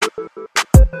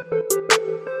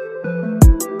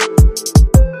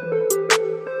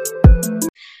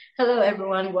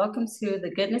everyone. Welcome to the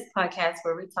Goodness Podcast,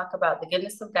 where we talk about the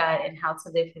goodness of God and how to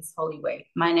live His holy way.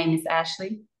 My name is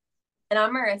Ashley, And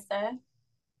I'm Marissa,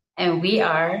 and we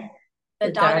are the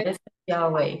the daughter. daughters of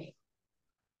Yahweh.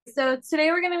 So today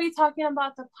we're going to be talking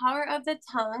about the power of the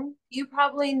tongue. You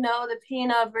probably know the pain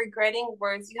of regretting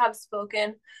words you have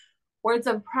spoken, words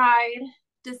of pride,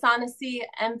 dishonesty,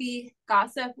 envy,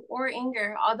 gossip, or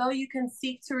anger. Although you can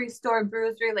seek to restore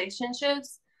bruised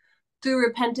relationships through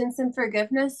repentance and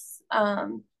forgiveness,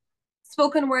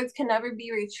 spoken words can never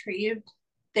be retrieved.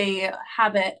 They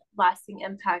have a lasting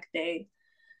impact.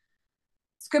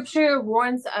 Scripture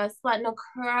warns us, let no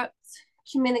corrupt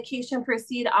communication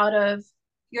proceed out of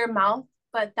your mouth,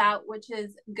 but that which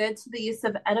is good to the use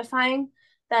of edifying,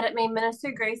 that it may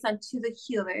minister grace unto the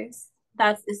hearers.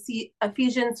 That's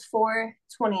Ephesians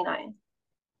 4:29.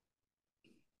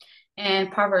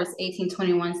 And Proverbs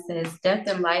 18:21 says, Death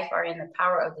and life are in the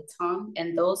power of the tongue,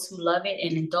 and those who love it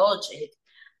and indulge it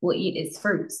will eat its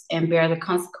fruits and bear the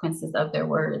consequences of their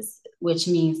words, which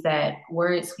means that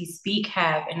words we speak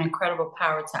have an incredible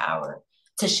power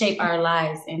to shape our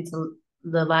lives and to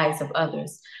the lives of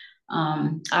others.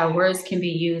 Our words can be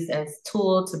used as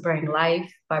tool to bring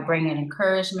life by bringing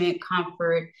encouragement,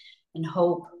 comfort, and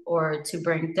hope, or to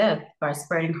bring death by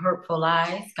spreading hurtful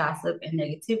lies, gossip, and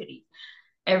negativity.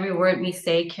 Every word we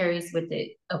say carries with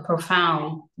it a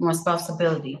profound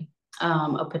responsibility,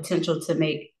 a potential to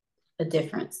make a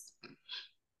difference.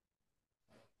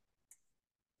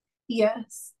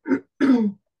 Yes.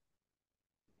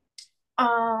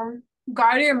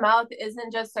 Guard your mouth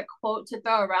isn't just a quote to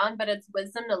throw around, but it's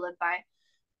wisdom to live by.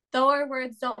 Though our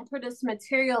words don't produce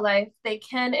material life, they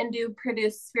can and do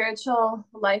produce spiritual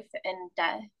life and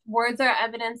death. Words are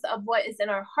evidence of what is in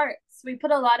our hearts. We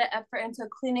put a lot of effort into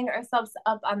cleaning ourselves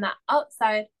up on the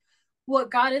outside. What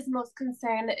God is most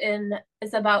concerned in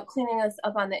is about cleaning us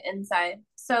up on the inside.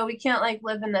 So we can't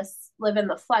live in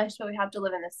the flesh, but we have to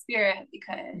live in the spirit,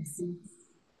 because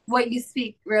what you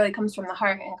speak really comes from the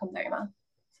heart and comes out your mouth.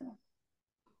 So.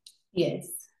 Yes,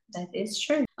 that is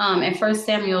true. In 1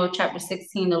 Samuel chapter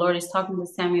 16, the Lord is talking to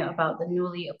Samuel about the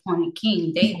newly appointed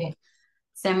king, David.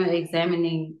 Samuel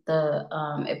examining the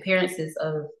appearances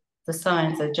of the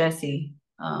sons of Jesse,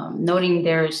 noting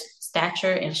their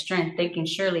stature and strength, thinking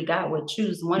surely God would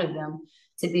choose one of them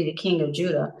to be the king of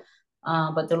Judah.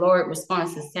 But the Lord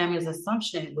responds to Samuel's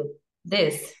assumption with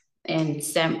this. And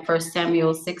 1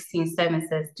 Samuel 16:7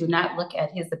 says, Do not look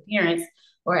at his appearance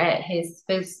or at his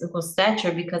physical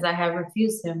stature, because I have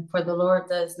refused him. For the Lord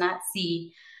does not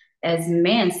see as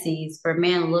man sees, for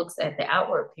man looks at the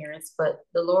outward appearance, but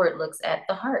the Lord looks at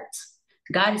the heart.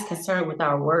 God is concerned with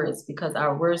our words because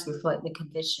our words reflect the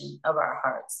condition of our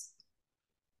hearts.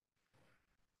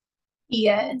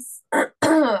 Yes.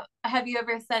 Have you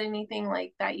ever said anything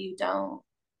like that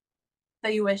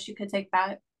that you wish you could take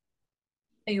back?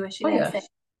 That you wish you Oh, didn't yeah. say?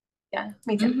 Yeah,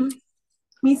 me too. Mm-hmm.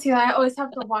 Me too. I always have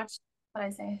to watch what I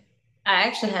say. I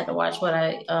actually had to watch what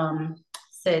I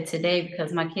said today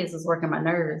because my kids was working my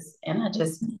nerves. And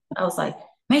I was like,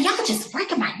 man, y'all just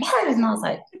working my nerves. And I was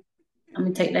like, let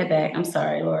me take that back. I'm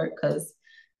sorry, Lord, because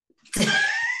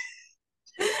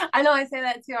I know I say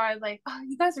that too. I was like, oh,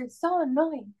 you guys are so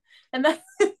annoying. And then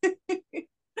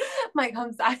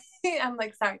I'm sorry. I'm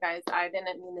like, sorry guys, I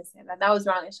didn't mean to say that. That was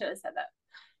wrong. I should have said that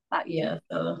about you. yeah,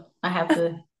 so I have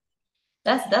to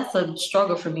that's a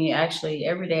struggle for me actually.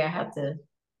 Every day I have to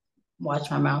watch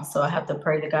my mouth. So I have to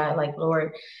pray to God, like,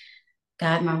 Lord,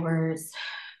 guide my words,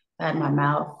 guide my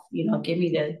mouth, give me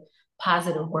the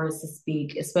positive words to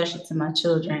speak, especially to my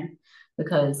children,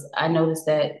 because I notice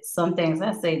that some things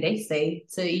I say, they say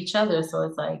to each other. So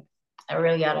it's like, I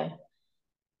really gotta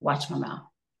watch my mouth.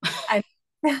 I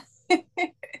and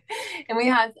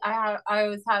I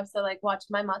always have to watch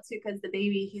my mouth too, because the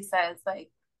baby, he says,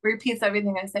 repeats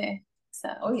everything I say. So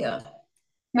Oh, yeah.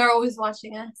 they're always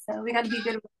watching us. So we got to be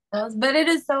good with those. But it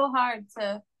is so hard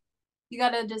you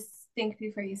got to just think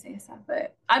before you say stuff.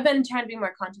 But I've been trying to be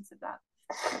more conscious of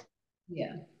that.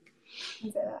 Yeah.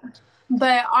 Yeah.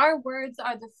 But our words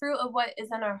are the fruit of what is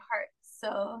in our hearts.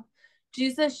 So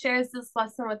Jesus shares this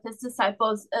lesson with his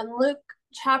disciples in Luke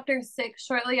chapter 6,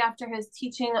 shortly after his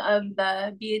teaching of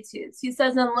the Beatitudes. He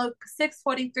says in Luke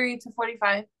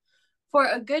 6:43-45, For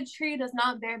a good tree does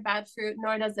not bear bad fruit,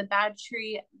 nor does a bad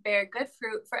tree bear good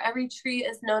fruit, for every tree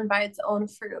is known by its own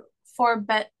fruit. For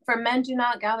men do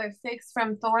not gather figs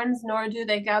from thorns, nor do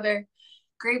they gather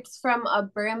grapes from a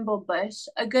bramble bush.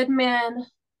 A good man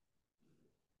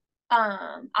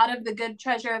out of the good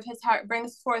treasure of his heart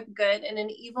brings forth good, and an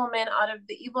evil man out of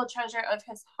the evil treasure of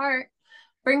his heart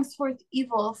brings forth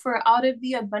evil, for out of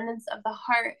the abundance of the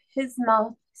heart his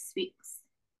mouth speaks.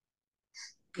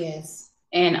 Yes.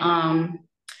 And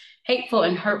hateful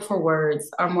and hurtful words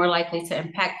are more likely to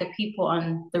impact the people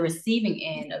on the receiving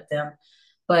end of them,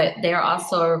 but they are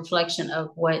also a reflection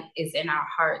of what is in our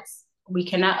hearts. We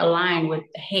cannot align with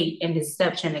hate and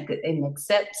deception and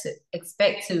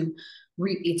expect to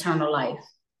reap eternal life.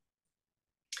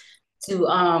 To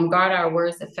guard our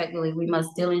words effectively, we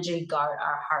must diligently guard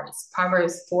our hearts.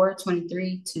 Proverbs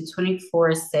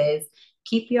 4:23-24 says,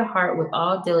 "Keep your heart with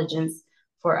all diligence,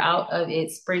 for out of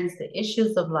it springs the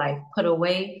issues of life. Put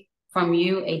away from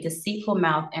you a deceitful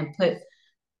mouth and put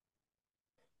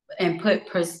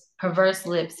perverse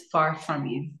lips far from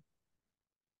you."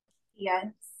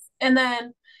 Yes. And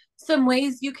then some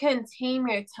ways you can tame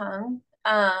your tongue.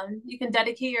 You can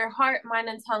dedicate your heart, mind,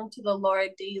 and tongue to the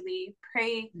Lord daily.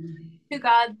 Pray to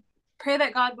God. Pray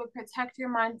that God would protect your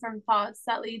mind from thoughts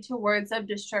that lead to words of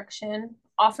destruction.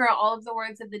 Offer all of the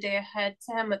words of the day ahead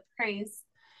to Him with praise.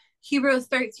 Hebrews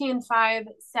 13:5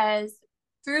 says,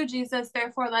 "Through Jesus,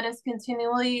 therefore, let us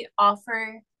continually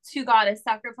offer to God a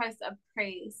sacrifice of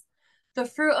praise, the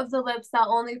fruit of the lips that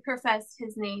only profess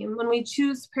His name." When we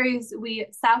choose praise, we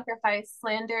sacrifice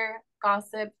slander,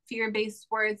 gossip, fear-based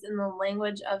words in the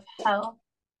language of hell.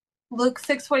 Luke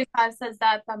 6:45 says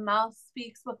that the mouth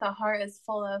speaks what the heart is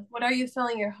full of. What are you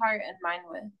filling your heart and mind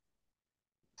with?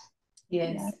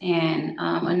 Yes, and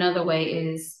another way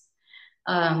is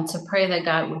to pray that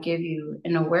God will give you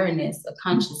an awareness, a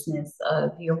consciousness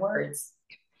of your words.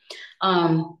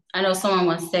 I know someone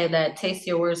once said that taste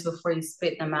your words before you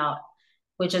spit them out,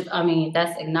 which is,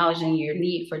 that's acknowledging your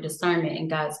need for discernment and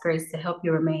God's grace to help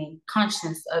you remain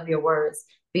conscious of your words.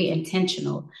 Be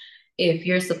intentional. If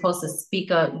you're supposed to speak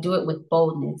up, do it with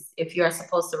boldness. If you are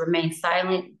supposed to remain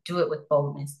silent, do it with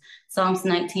boldness. Psalms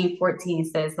 19:14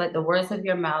 says, "Let the words of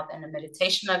your mouth and the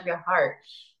meditation of your heart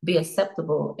be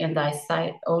acceptable in thy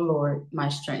sight, O Lord, my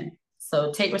strength."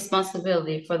 So take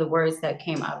responsibility for the words that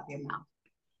came out of your mouth.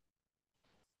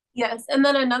 Yes, and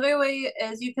then another way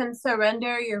is you can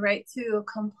surrender your right to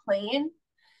complain.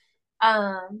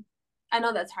 I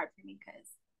know that's hard for me because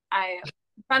I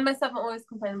find myself always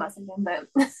complaining about something, but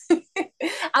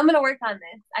I'm gonna work on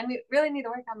this. Really need to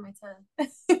work on my tongue.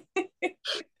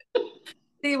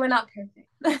 See, we're not perfect.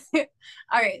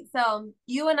 All right, so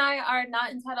you and I are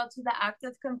not entitled to the act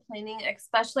of complaining,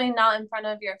 especially not in front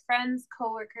of your friends,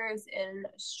 coworkers, and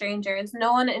strangers.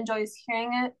 No one enjoys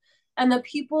hearing it, and the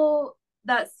people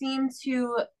that seem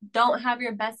to don't have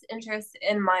your best interests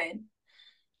in mind.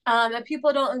 If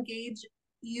people don't engage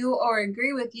you or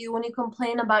agree with you when you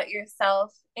complain about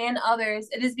yourself and others,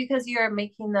 it is because you are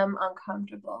making them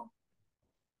uncomfortable.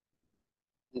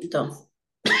 Don't.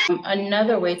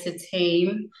 Another way to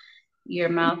tame your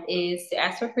mouth is to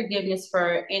ask for forgiveness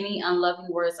for any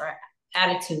unloving words or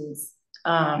attitudes.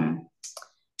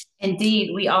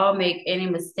 Indeed, we all make any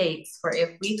mistakes, for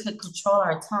if we could control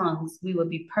our tongues, we would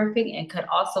be perfect and could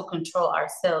also control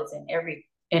ourselves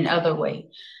in other way.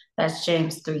 That's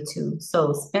James 3:2.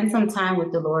 So spend some time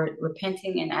with the Lord,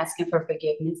 repenting and asking for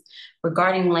forgiveness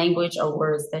regarding language or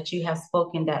words that you have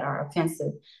spoken that are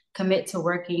offensive. Commit to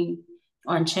working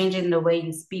on changing the way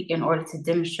you speak in order to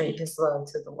demonstrate His love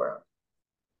to the world.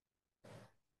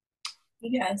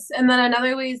 Yes, and then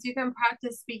another way is you can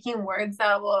practice speaking words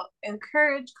that will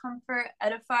encourage, comfort,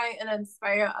 edify, and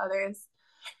inspire others.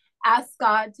 Ask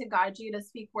God to guide you to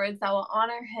speak words that will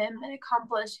honor Him and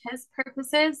accomplish His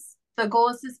purposes. The goal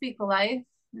is to speak life,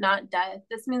 not death.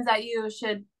 This means that you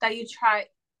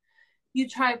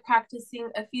try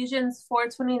practicing Ephesians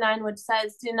 4:29, which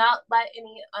says, "Do not let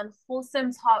any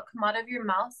unwholesome talk come out of your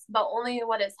mouths, but only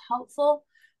what is helpful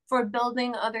for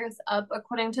building others up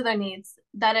according to their needs,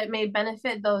 that it may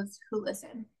benefit those who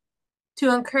listen." To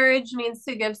encourage means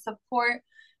to give support,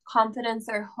 confidence,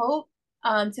 or hope.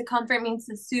 To comfort means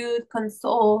to soothe,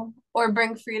 console, or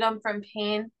bring freedom from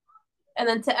pain. And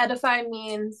then to edify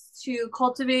means to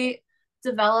cultivate,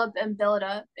 develop, and build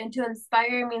up. And to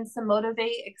inspire means to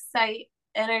motivate, excite,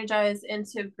 energize, and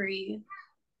to breathe.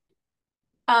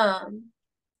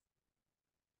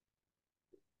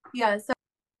 Yeah, so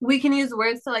we can use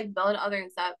words to like build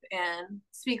others up and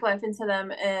speak life into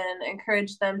them and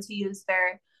encourage them to use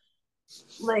their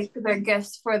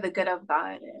gifts for the good of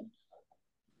God, and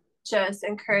just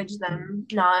encourage them,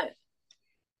 not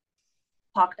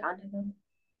talk down to them,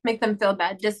 make them feel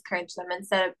bad, discourage them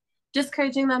instead of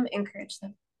discouraging them, encourage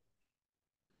them.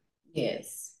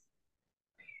 Yes.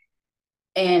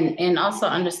 And also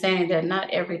understanding that not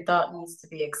every thought needs to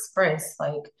be expressed.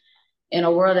 Like in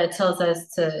a world that tells us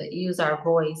to use our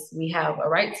voice, we have a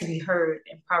right to be heard.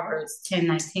 And Proverbs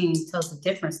 10:19 tells a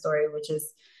different story, which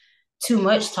is too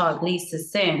much talk leads to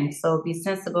sin. So be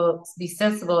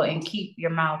sensible and keep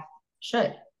your mouth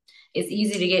shut. it's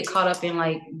easy to get caught up in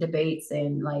like debates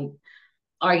and like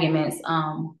arguments.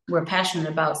 We're passionate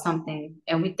about something,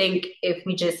 and we think if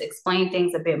we just explain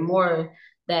things a bit more,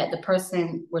 that the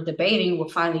person we're debating will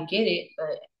finally get it.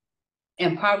 But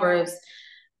in Proverbs,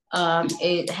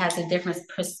 it has a different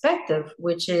perspective,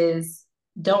 which is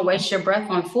don't waste your breath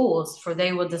on fools, for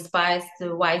they will despise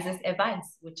the wisest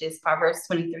advice, which is Proverbs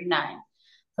 23:9.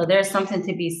 So there's something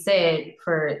to be said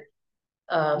for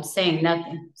saying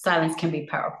nothing. Silence can be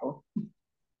powerful.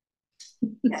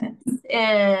 Yes.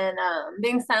 And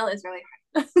being silent is really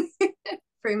hard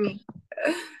for me.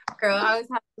 Girl, I always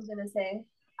have something to say.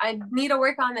 I need to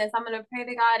work on this. I'm going to pray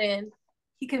to God, and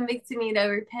He convicted me to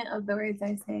repent of the words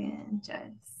I say and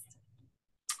just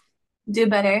do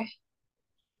better.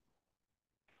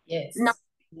 Yes. Not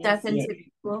death into yes.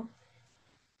 people.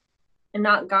 And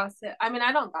not gossip. I mean,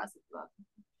 I don't gossip about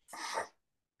people.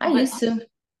 I used to.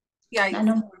 Yeah, I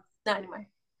know. Not anymore.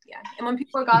 Yeah. And when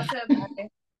people gossip, I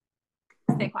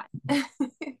stay quiet.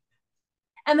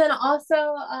 And then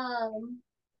also,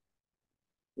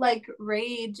 like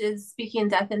rage is speaking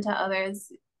death into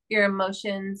others, your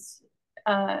emotions,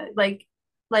 like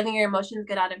letting your emotions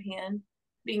get out of hand,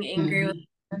 being angry with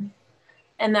them,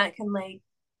 and that can like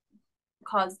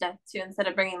cause death too instead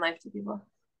of bringing life to people.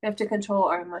 We have to control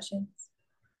our emotions.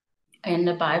 And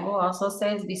the Bible also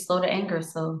says be slow to anger,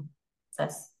 so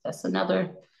that's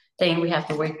another thing we have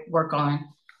to work on,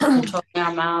 controlling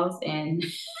our mouths and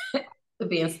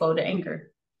being slow to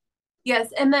anger.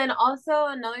 Yes, and then also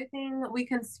another thing, we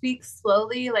can speak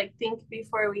slowly, like think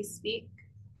before we speak.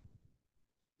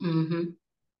 Mm-hmm.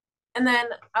 And then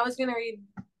I was gonna read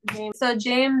James. So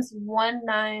James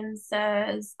 1:9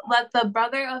 says, "Let the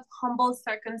brother of humble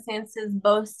circumstances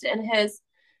boast in his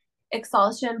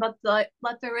exaltation, but let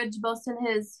the rich boast in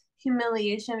his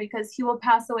humiliation, because he will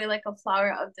pass away like a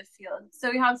flower of the field." So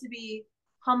we have to be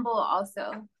humble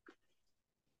also.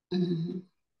 Mm-hmm.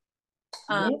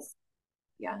 Yes.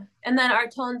 Yeah. And then our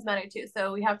tones matter too.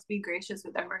 So we have to be gracious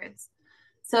with our words.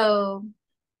 So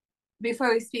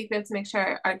before we speak, we have to make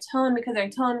sure our tone, because our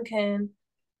tone can,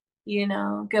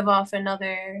 give off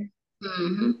another,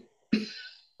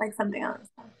 like something else.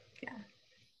 Yeah.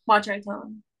 Watch our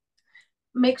tone.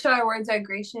 Make sure our words are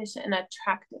gracious and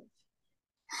attractive.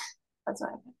 That's what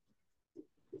I think.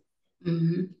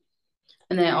 Mm-hmm.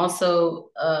 And then also,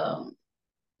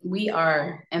 we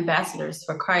are ambassadors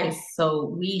for Christ, so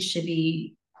we should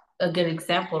be a good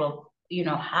example of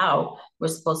how we're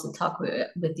supposed to talk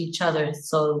with each other.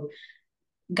 So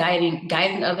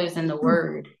guiding others in the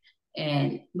word,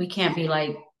 and we can't be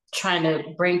like trying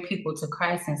to bring people to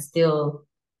Christ and still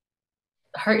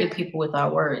hurting people with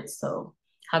our words. So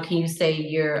how can you say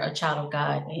you're a child of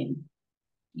God and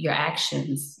your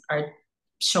actions are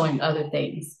showing other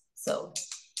things? So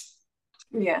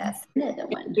yeah, that's another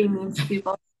one. Being mean to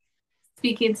people,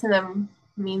 speaking to them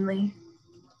meanly.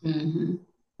 Mm-hmm.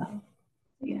 So,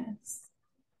 yes.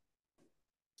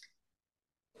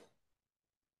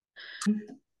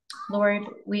 Lord,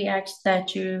 we ask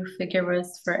that you forgive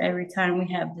us for every time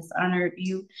we have dishonored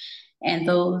you and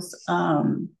those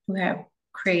who have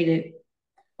created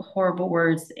horrible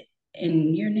words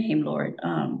in your name, Lord.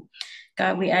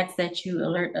 God, we ask that you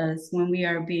alert us when we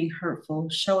are being hurtful.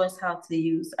 Show us how to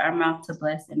use our mouth to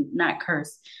bless and not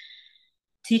curse.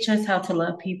 Teach us how to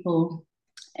love people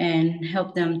and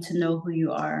help them to know who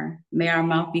you are. May our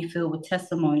mouth be filled with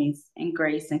testimonies and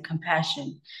grace and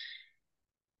compassion.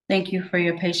 Thank you for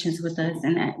your patience with us,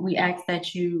 and that we ask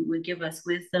that you would give us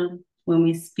wisdom when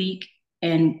we speak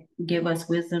and give us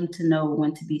wisdom to know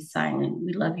when to be silent.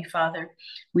 We love you, Father.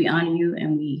 We honor you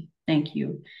and we thank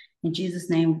you. In Jesus'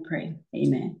 name we pray.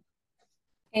 Amen.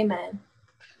 Amen.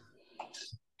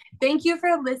 Thank you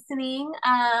for listening.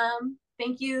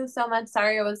 Thank you so much.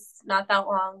 Sorry it was not that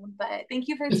long, but thank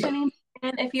you for tuning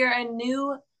in. If you're a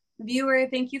new viewer,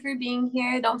 thank you for being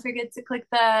here. Don't forget to click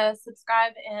the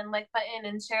subscribe and like button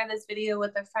and share this video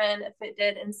with a friend if it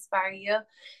did inspire you.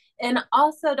 And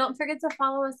also don't forget to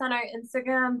follow us on our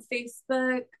Instagram,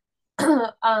 Facebook,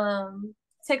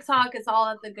 TikTok. Is all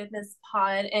at the Goodness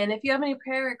Pod. And if you have any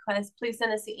prayer requests, please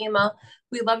send us an email.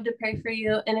 We'd love to pray for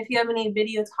you. And if you have any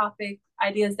video topic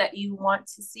ideas that you want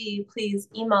to see, please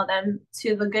email them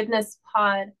to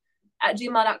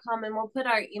thegoodnesspod@gmail.com, and we'll put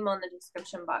our email in the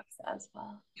description box as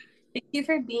well. Thank you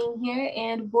for being here,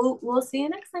 and we'll see you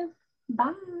next time.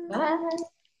 Bye.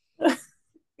 Bye.